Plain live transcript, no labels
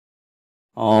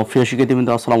প্রিয় শিক্ষার্থীবৃন্দ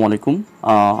আসসালামু আলাইকুম।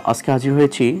 আজকে হাজির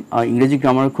হয়েছি ইংরেজি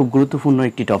গ্রামারের খুব গুরুত্বপূর্ণ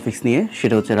একটি টপিকস নিয়ে,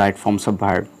 সেটা হচ্ছে রাইট ফর্মস অফ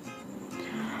ভার্ব।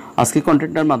 আজকে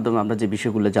কন্টেন্টের মাধ্যমে আমরা যে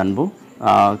বিষয়গুলো জানব,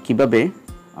 কিভাবে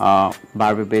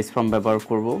ভার্বের বেস ফর্ম ব্যবহার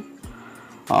করব,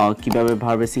 কিভাবে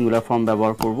ভার্বের সিঙ্গুলার ফর্ম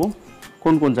ব্যবহার করব,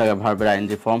 কোন কোন জায়গায় ভার্বের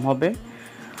আইএনজি ফর্ম হবে,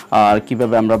 আর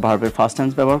কিভাবে আমরা ভার্বের ফার্স্ট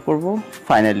টেন্স ব্যবহার করব,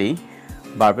 ফাইনালি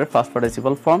ভার্বের ফার্স্ট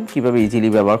পার্টিসিপল ফর্ম কিভাবে ইজিলি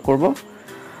ব্যবহার করব,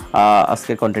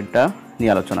 আজকের কন্টেন্টটা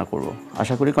নিয়ে আলোচনা করব।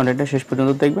 আশা করি কন্টেন্টটা শেষ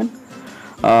পর্যন্ত দেখবেন।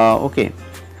 ওকে,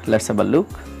 let's have a look.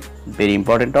 Very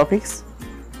important topics,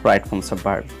 right forms of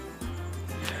verb.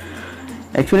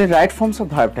 Actually right forms of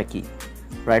ভার্বটা কি?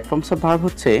 রাইট ফর্মস অফ ভার্ব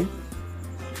হচ্ছে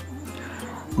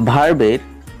ভার্বের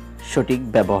সঠিক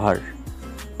ব্যবহার।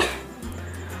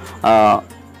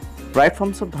 রাইট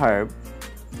ফর্মস অফ ভার্ব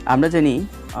আমরা জানি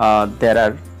there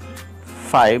are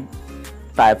 5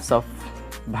 types of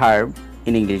verb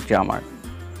in English grammar.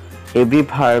 Every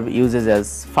verb uses as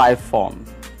 5 form.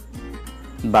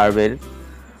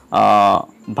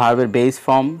 Verb base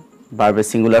form, verb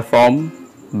singular form,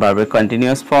 verb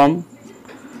continuous form,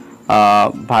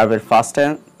 verb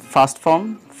first form,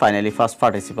 finally first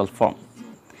participle form.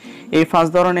 এই 5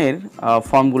 ধরনের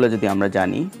ফর্মগুলো যদি আমরা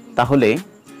জানি তাহলে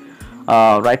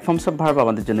right forms of verb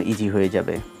আমাদের জন্য easy হয়ে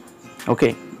যাবে। ওকে,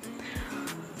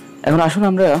 এখন আসলে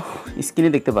আমরা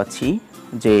স্ক্রিনে দেখতে পাচ্ছি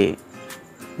যে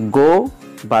গো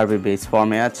ভার্বের বেস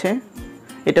ফর্মে আছে।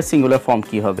 এটা সিঙ্গুলার ফর্ম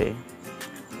কি হবে?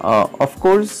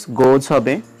 অফকোর্স গোজ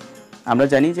হবে। আমরা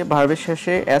জানি যে ভার্বের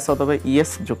শেষে এস অথবা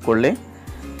ইএস যোগ করলে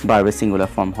ভার্বের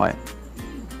সিঙ্গুলার ফর্ম হয়।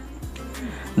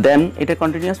 দেন এটা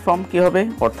কন্টিনিউয়াস ফর্ম কি হবে,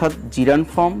 অর্থাৎ জিরান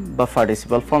ফর্ম বা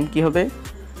পার্টিসিপাল ফর্ম কি হবে?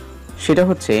 সেটা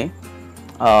হচ্ছে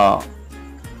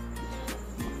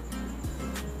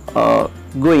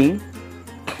গোয়িং।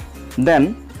 দেন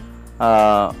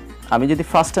আমি যদি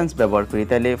ফার্স্ট টেন্স ব্যবহার করি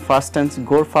তাহলে ফার্স্ট টেন্স,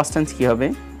 গোর ফার্স্ট টেন্স কি হবে?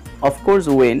 Of course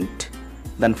went.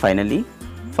 দেন ফাইনালি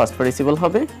ফার্স্ট পার্টিসিপল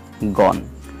হবে গন।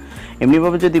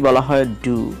 এমনিভাবে যদি বলা হয়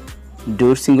ডু,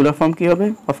 ডুর সিঙ্গুলার ফর্ম কি হবে?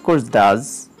 Of course does.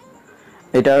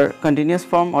 এটার কন্টিনিউয়াস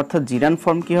ফর্ম অর্থাৎ জিরান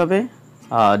ফর্ম কি হবে?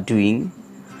 ডুইং।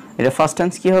 এটা ফার্স্ট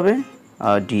টেন্স কি হবে?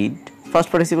 ডিড। ফার্স্ট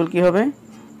পার্টিসিপল কি হবে?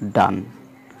 ডান।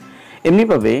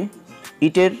 এমনিভাবে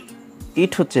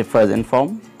ইট হচ্ছে প্রেজেন্ট ফর্ম,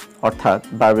 অর্থাৎ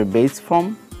ভার্বের বেস ফর্ম।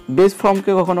 বেস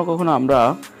ফর্মকে কখনো কখনো আমরা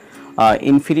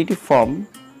ইনফিনিটিভ ফর্ম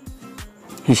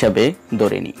হিসাবে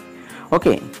ধরে নিই।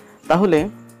 ওকে, তাহলে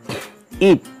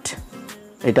ইট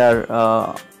এটার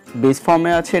বেস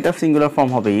ফর্মে আছে, এটা সিঙ্গুলার ফর্ম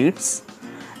হবে ইটস।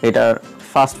 এটার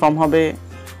ফার্স্ট ফর্ম হবে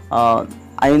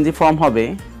আইএনজি ফর্ম হবে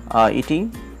ইটিং।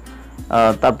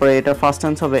 তারপরে এটার ফার্স্ট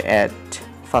টেন্স হবে অ্যাট,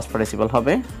 ফার্স্ট পার্টিসিপল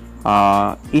হবে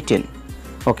ইটেন।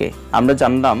 ওকে, আমরা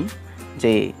জানলাম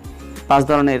যে 5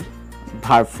 ধরনের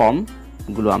ভার্ব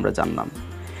ফর্মগুলো আমরা জানলাম।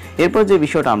 এরপর যে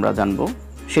বিষয়টা আমরা জানবো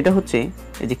সেটা হচ্ছে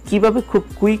যে কিভাবে খুব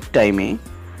কুইক টাইমে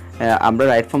আমরা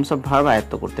রাইট ফর্মস অফ ভার্ব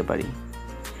আয়ত্ত করতে পারি।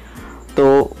 তো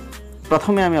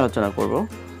প্রথমে আমি আলোচনা করব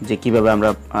যে কিভাবে আমরা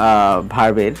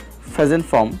ভার্বের প্রেজেন্ট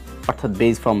ফর্ম অর্থাৎ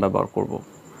বেস ফর্ম ব্যবহার করব।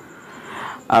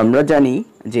 আমরা জানি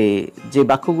যে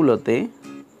বাক্যগুলোতে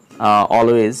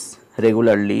always,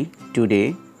 regularly, today,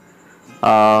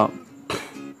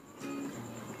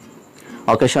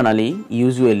 occasionally,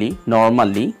 usually,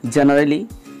 normally, generally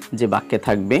যে বাক্যে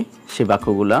থাকবে সে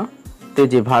বাক্যগুলোতে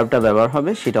যে ভার্বটা ব্যবহার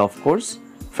হবে সেটা অফকোর্স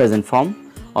প্রেজেন্ট ফর্ম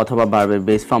অথবা ভার্বের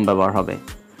বেস ফর্ম ব্যবহার হবে।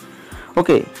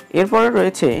 ওকে, এরপরে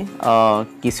রয়েছে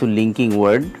কিছু লিঙ্কিং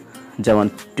ওয়ার্ড, যেমন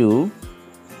two,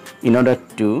 in order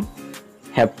to,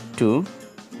 have to,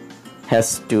 has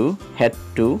to, had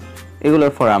to,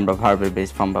 এগুলোর পরে আমরা ভার্বের বেস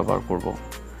ফর্ম ব্যবহার করব।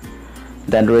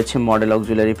 দেন রয়েছে মডেল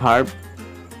অক্সিলারি ভার্ব,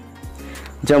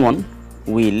 যেমন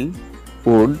will,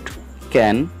 would,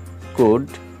 can, could,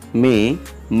 May,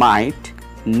 mite,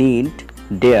 need,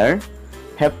 dare,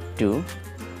 have to,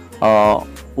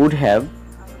 would have,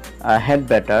 had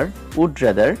better, would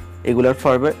rather, এগুলোর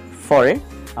পরে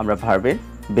আমরা ভার্বের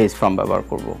বেস ফর্ম ব্যবহার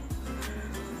করব।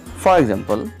 For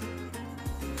example,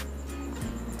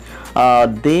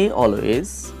 they always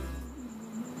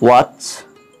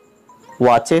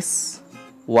watches,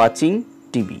 watching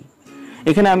TV.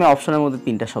 এখানে আমি অপশনের মধ্যে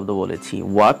 3টা শব্দ বলেছি,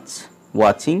 ওয়াচ,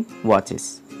 ওয়াচিং, ওয়াচেস।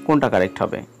 কোনটা কারেক্ট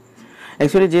হবে?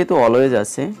 অ্যাকচুয়ালি যেহেতু অলওয়েজ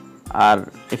আছে আর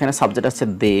এখানে সাবজেক্ট আছে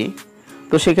দে,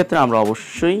 তো সেক্ষেত্রে আমরা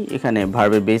অবশ্যই এখানে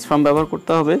ভার্বের বেস ফর্ম ব্যবহার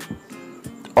করতে হবে,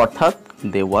 অর্থাৎ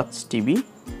দে ওয়াচ টিভি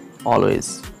অলওয়েজ।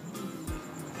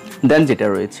 দেন যেটা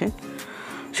রয়েছে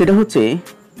সেটা হচ্ছে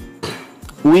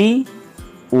we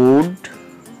would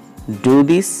do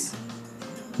this,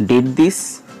 did this,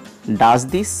 does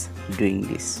this, doing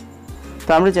this. তো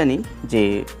আমরা জানি যে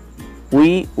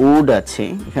উই উড আছে,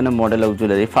 এখানে মডেল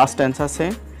অক্সিলারি ফার্স্ট টেন্স আছে।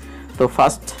 তো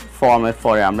ফার্স্ট ফর্মের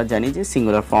পরে আমরা জানি যে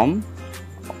সিঙ্গুলার ফর্ম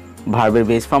ভার্বের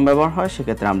বেস ফর্ম ব্যবহার হয়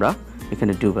সেক্ষেত্রে আমরা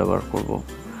এখানে ডু ব্যবহার করব।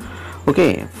 ওকে,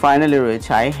 ফাইনালি রয়েছে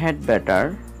I had better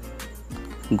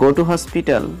go to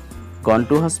hospital, gone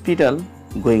to hospital,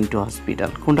 going to hospital.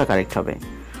 কোনটা কারেক্ট হবে?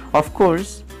 অফকোর্স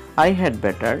আই হ্যাড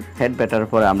বেটার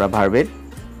পরে আমরা ভার্বের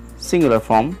সিঙ্গুলার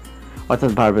ফর্ম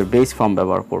অর্থাৎ ভার্বের বেস ফর্ম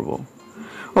ব্যবহার করব।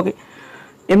 ওকে,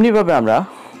 এমনিভাবে আমরা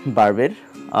ভার্বের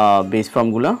বেস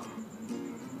ফর্মগুলো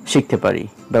শিখতে পারি,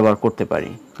 ব্যবহার করতে পারি।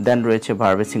 দেন রয়েছে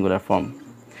ভার্বের সিঙ্গুলার ফর্ম।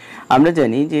 আমরা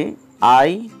জানি যে আই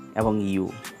এবং ইউ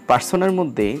পার্সনের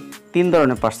মধ্যে 3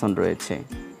 ধরনের পার্সন রয়েছে।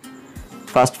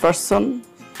 ফার্স্ট পার্সন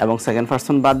এবং সেকেন্ড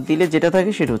পার্সন বাদ দিলে যেটা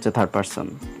থাকে সেটা হচ্ছে থার্ড পার্সন।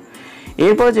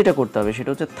 এরপরে যেটা করতে হবে সেটা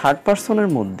হচ্ছে থার্ড পার্সনের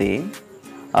মধ্যে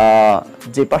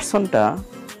যে পার্সনটা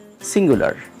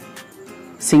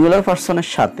সিঙ্গুলার পার্সনের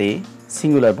সাথে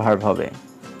সিঙ্গুলার ভার্ব হবে।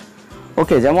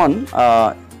 ওকে, যেমন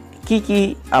কি কি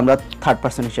আমরা থার্ড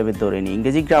পার্সন হিসেবে ধরে নিই।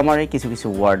 ইংরেজি গ্রামারে কিছু কিছু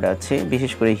ওয়ার্ড আছে,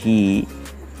 বিশেষ করে হি,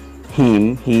 হিম,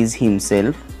 his,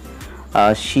 himself,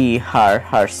 she, her,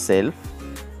 herself,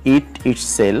 it,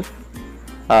 itself.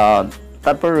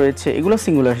 তারপর রয়েছে এগুলো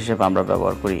সিঙ্গুলার হিসেবে আমরা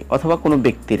ব্যবহার করি, অথবা কোনো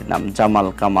ব্যক্তির নাম জামাল,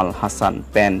 কামাল, হাসান,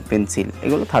 পেন, পেন্সিল,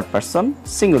 এগুলো থার্ড পার্সন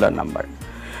সিঙ্গুলার নাম্বার।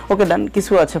 ওকে, দেন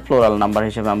কিছু আছে ফ্লোরাল নাম্বার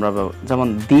হিসেবে আমরা যেমন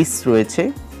দিস রয়েছে,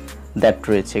 দ্যাট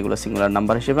রয়েছে, এগুলো সিঙ্গুলার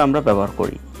নাম্বার হিসেবে আমরা ব্যবহার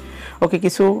করি। ওকে,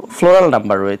 কিছু ফ্লোরাল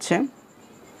নাম্বার রয়েছে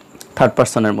থার্ড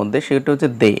পার্সনের মধ্যে, সেটা হচ্ছে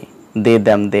দে,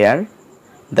 দ্যাম, দেয়ার,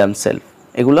 দ্যামসেলফ,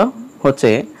 এগুলো হচ্ছে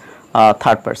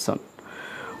থার্ড পার্সন।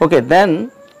 ওকে, দেন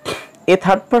এ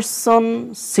থার্ড পার্সন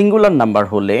সিঙ্গুলার নাম্বার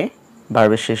হলে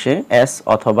ভার্বের শেষে এস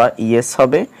অথবা ইএস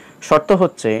হবে। শর্ত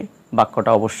হচ্ছে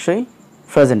বাক্যটা অবশ্যই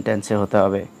প্রেজেন্ট টেন্সে হতে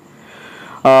হবে।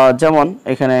 যেমন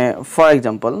এখানে for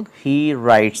example he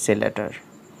writes a letter,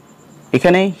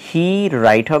 এখানে হি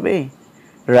রাইট হবে,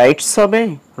 রাইটস হবে,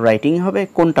 রাইটিং হবে,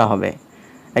 কোনটা হবে?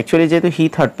 অ্যাকচুয়ালি যেহেতু হি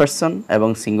থার্ড পার্সন এবং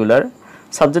সিঙ্গুলার,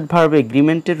 সাবজেক্ট ভার্ব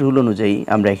এগ্রিমেন্টের রুল অনুযায়ী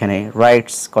আমরা এখানে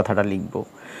রাইটস কথাটা লিখব।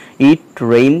 It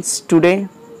rains today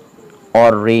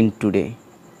or rain today,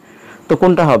 তো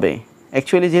কোনটা হবে?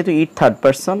 অ্যাকচুয়ালি যেহেতু ইট থার্ড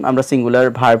পার্সন, আমরা সিঙ্গুলার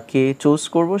ভার্বকে চুজ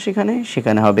করব,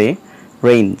 সেখানে হবে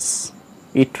রেইনস,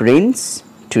 ইট রেইনস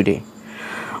টুডে।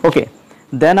 ওকে,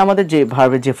 দেন আমাদের যে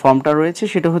ভার্বের যে ফর্মটা রয়েছে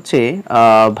সেটা হচ্ছে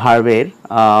ভার্বের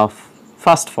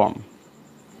ফার্স্ট ফর্ম।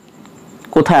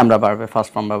 কোথায় আমরা ভার্বের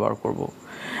ফার্স্ট ফর্ম ব্যবহার করব?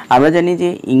 আমরা জানি যে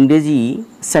ইংরেজি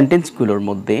সেন্টেন্সগুলোর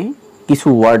মধ্যে কিছু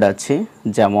ওয়ার্ড আছে,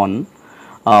 যেমন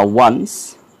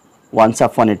once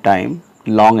upon a time,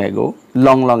 long ago,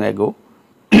 long ago,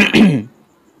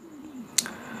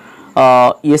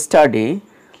 yesterday,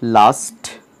 last,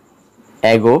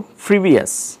 ago,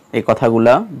 previous, এই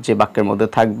কথাগুলা যে বাক্যের মধ্যে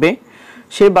থাকবে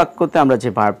সেই বাক্যতে আমরা যে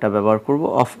ভার্বটা ব্যবহার করব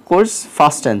অফকোর্স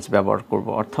ফার্স্ট টেন্স ব্যবহার করব,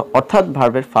 অর্থাৎ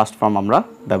ভার্বের ফার্স্ট ফর্ম আমরা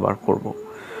ব্যবহার করব।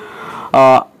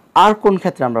 আর কোন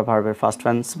ক্ষেত্রে আমরা ভার্বের ফার্স্ট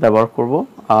টেন্স ব্যবহার করব?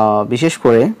 বিশেষ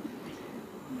করে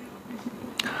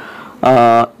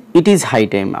ইট ইজ হাই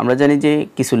টাইম। আমরা জানি যে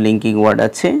কিছু লিঙ্কিং ওয়ার্ড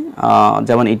আছে,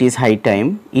 যেমন it is high time,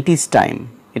 it is time,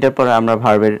 এটার পরে আমরা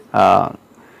ভার্বের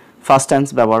ফার্স্ট টেন্স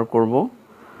ব্যবহার করব।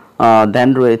 দেন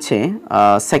রয়েছে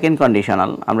সেকেন্ড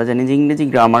কন্ডিশনাল। আমরা জানি যে ইংরেজি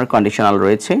গ্রামার কন্ডিশনাল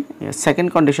রয়েছে। সেকেন্ড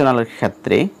কন্ডিশনালের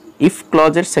ক্ষেত্রে ইফ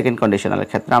ক্লজের সেকেন্ড কন্ডিশনালের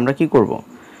ক্ষেত্রে আমরা কি করব?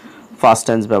 ফার্স্ট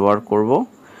টেন্স ব্যবহার করব।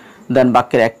 দেন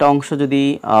বাক্যের একটা অংশ যদি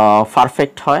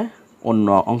পারফেক্ট হয়, অন্য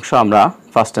অংশ আমরা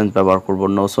ফার্স্ট টেন্স ব্যবহার করব।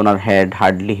 No sooner had,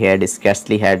 hardly had,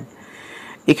 স্ক্যার্সলি had.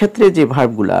 এক্ষেত্রে যে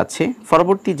ভার্বগুলো আছে,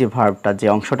 পরবর্তী যে ভার্বটা যে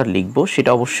অংশটা লিখব সেটা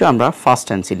অবশ্যই আমরা ফার্স্ট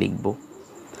টেন্সে লিখব।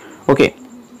 ওকে,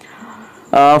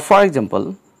 for example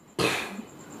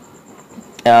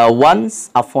once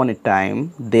upon a time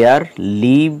there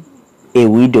lived a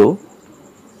widow,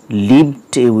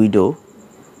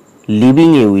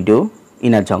 living a widow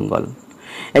in a jungle.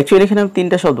 Actually এখানে আমি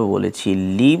 3টা শব্দ বলেছি,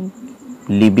 লিভ,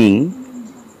 লিভিং,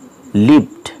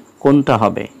 লিভড, কোনটা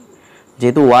হবে?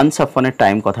 যেহেতু once upon a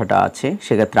time কথাটা আছে,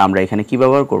 সেক্ষেত্রে আমরা এখানে কি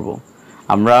ব্যবহার করব?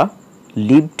 আমরা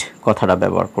লিভড কথাটা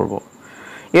ব্যবহার করব।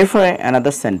 এরপরে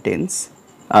another sentence,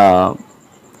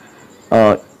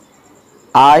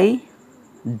 I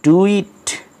do it,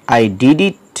 I did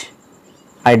it,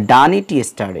 I done it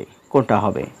yesterday, কোনটা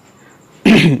হবে?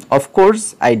 Of course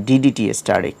I did it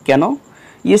yesterday. কেন?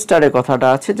 ইয়েস্টারডে কথাটা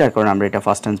আছে, যার কারণে আমরা এটা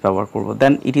ফার্স্ট টেন্স ব্যবহার করব।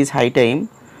 দেন it is high time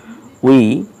we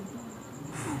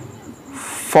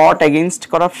ফট against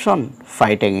corruption,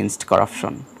 fight against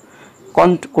corruption,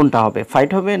 কোনটা হবে?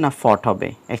 ফাইট হবে না ফট হবে?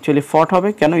 অ্যাকচুয়ালি ফট হবে।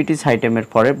 কেন? ইট ইজ হাই টাইমের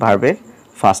পরে ভার্বের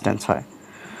ফার্স্ট টেন্স হয়।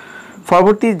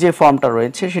 পরবর্তী যে ফর্মটা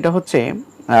রয়েছে সেটা হচ্ছে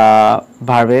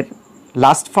ভার্বের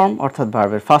লাস্ট ফর্ম, অর্থাৎ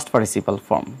ভার্বের ফার্স্ট পার্টিসিপাল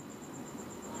ফর্ম।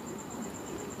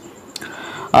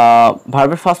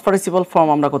 ভার্বের ফার্স্ট পার্টিসিপাল ফর্ম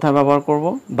আমরা কোথায় ব্যবহার করব?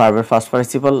 ভার্বের ফার্স্ট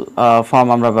পার্টিসিপাল ফর্ম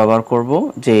আমরা ব্যবহার করব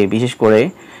যে বিশেষ করে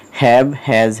have,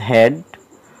 has, had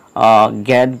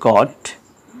get got,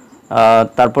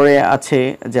 তারপরে আছে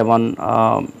যেমন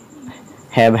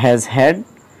have has had,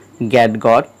 get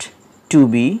got, to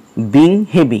be, being,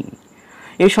 having।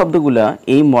 এই শব্দগুলা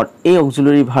এই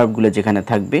অক্সিলারি ভার্বগুলো যেখানে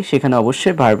থাকবে সেখানে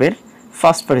অবশ্যই ভার্বের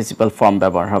ফার্স্ট পার্টিসিপাল ফর্ম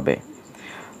ব্যবহার হবে।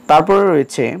 তারপরে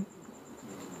রয়েছে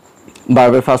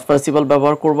ভার্বের ফার্স্ট পার্টিসিপাল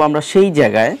ব্যবহার করব আমরা সেই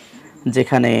জায়গায়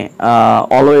যেখানে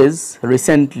অলওয়েজ,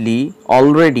 রিসেন্টলি,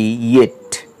 অলরেডি, ইয়েট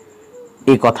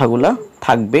এই কথাগুলা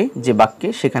থাকবে যে বাক্যে,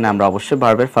 সেখানে আমরা অবশ্যই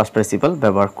ভার্বের ফার্স্ট পার্টিসিপাল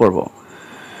ব্যবহার করব।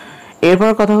 এরপর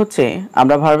কথা হচ্ছে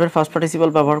আমরা ভার্বের ফার্স্ট পার্টিসিপাল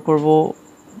ব্যবহার করব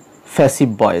প্যাসিভ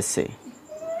ভয়েসে।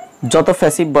 যত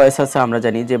প্যাসিভ ভয়েস আছে আমরা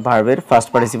জানি যে ভার্বের ফার্স্ট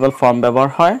পার্টিসিপাল ফর্ম ব্যবহার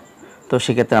হয়, তো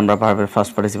সেক্ষেত্রে আমরা ভার্বের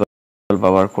ফার্স্ট পার্টিসিপাল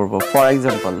ব্যবহার করব। ফর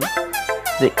এক্সাম্পল,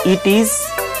 যে it is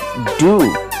do,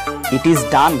 it is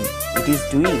done, it is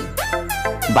doing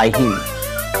by him.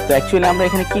 তো অ্যাকচুয়ালি আমরা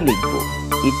এখানে কি লিখব?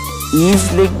 ইট ইজ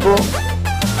লিখব,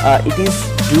 ইট ইজ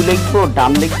ডু লিখব,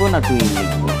 ডান লিখব না ডুইং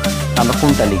লিখব? আমরা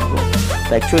কোনটা লিখব?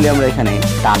 তো অ্যাকচুয়ালি আমরা এখানে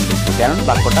ডান লিখব, কারণ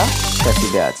বাক্যটা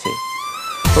প্যাসিভে আছে।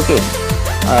 ওকে,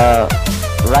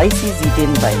 rice is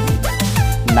eaten by me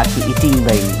নাকি ইটিং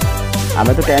বাই মি?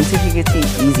 আমরা তো টেন্সে শিখেছি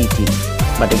ইজ ইটিং,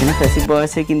 বাট এখানে প্যাসিভ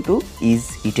ভয়েসে কিন্তু ইজ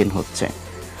ইটেন হচ্ছে।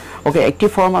 ওকে, একটি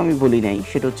ফর্ম আমি বলি নাই,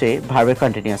 সেটা হচ্ছে ভার্বের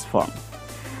কন্টিনিউয়াস ফর্ম।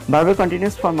 ভার্বের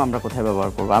কন্টিনিউয়াস ফর্ম আমরা কোথায়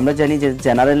ব্যবহার করব? আমরা জানি যে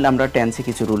জেনারেল আমরা টেন্সে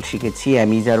কিছু রুল শিখেছি,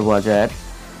 অ্যামিজার, ওয়াজার,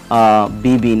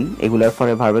 বি বিন, এগুলোর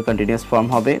পরে ভার্বের কন্টিনিউয়াস ফর্ম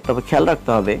হবে। তবে খেয়াল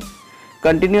রাখতে হবে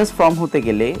কন্টিনিউয়াস ফর্ম হতে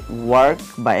গেলে ওয়ার্ক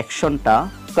বা অ্যাকশনটা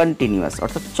কন্টিনিউয়াস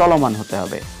অর্থাৎ চলমান হতে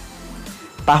হবে,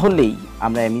 তাহলেই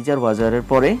আমরা অ্যামিজার, ওয়াজারের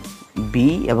পরে বি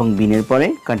এবং বিনের পরে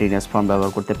কন্টিনিউয়াস ফর্ম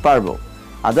ব্যবহার করতে পারবো।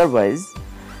 আদারওয়াইজ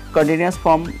কন্টিনিউয়াস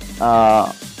ফর্ম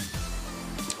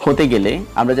হতে গেলে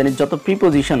আমরা জানি যত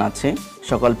প্রিপোজিশন আছে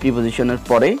সকল প্রিপোজিশনের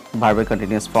পরে ভার্বের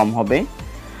কন্টিনিউয়াস ফর্ম হবে।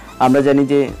 আমরা জানি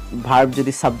যে ভার্ব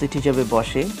যদি সাবজেক্ট হিসেবে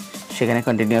বসে সেখানে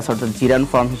কন্টিনিউয়াস অর্থাৎ জিরান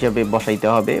ফর্ম হিসেবে বসাইতে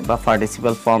হবে বা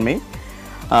পার্টিসিপাল ফর্মে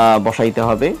বসাইতে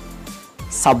হবে।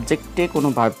 সাবজেক্টে কোনো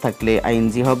ভার্ব থাকলে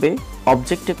আইএনজি হবে,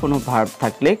 অবজেক্টে কোনো ভার্ব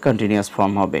থাকলে কন্টিনিউয়াস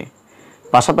ফর্ম হবে।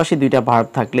 পাশাপাশি দুইটা ভার্ব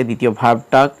থাকলে দ্বিতীয়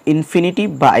ভার্বটা ইনফিনিটিভ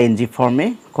বা আইএনজি ফর্মে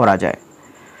করা যায়।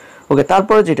 ওকে,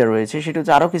 তারপরে যেটা রয়েছে সেটা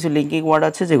হচ্ছে আরও কিছু লিঙ্কিং ওয়ার্ড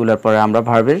আছে যেগুলোর পরে আমরা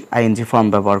ভার্বের আইএনজি ফর্ম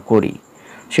ব্যবহার করি।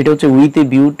 সেটা হচ্ছে with a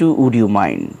view to, would you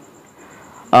mind.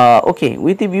 Okay,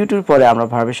 with a view টুর পরে আমরা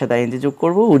ভার্বের সাথে আইএনজি যোগ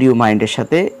করব, উড ইউ মাইন্ডের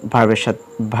সাথে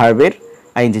ভার্বের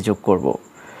আইএনজি যোগ করব।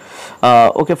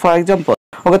 ওকে, ফর এক্সাম্পল,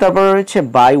 ওকে, তারপরে রয়েছে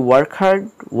by work hard,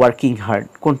 working hard,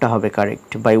 কোনটা হবে কারেক্ট?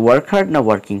 বাই ওয়ার্ক হার্ড না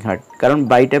ওয়ার্কিং হার্ড? কারণ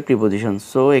বাইটা প্রিপোজিশন,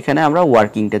 সো এখানে আমরা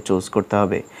ওয়ার্কিংটা চুজ করতে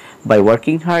হবে। By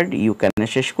working hard you can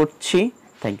শেষ করছি।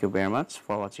 Thank you very much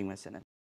for watching my channel.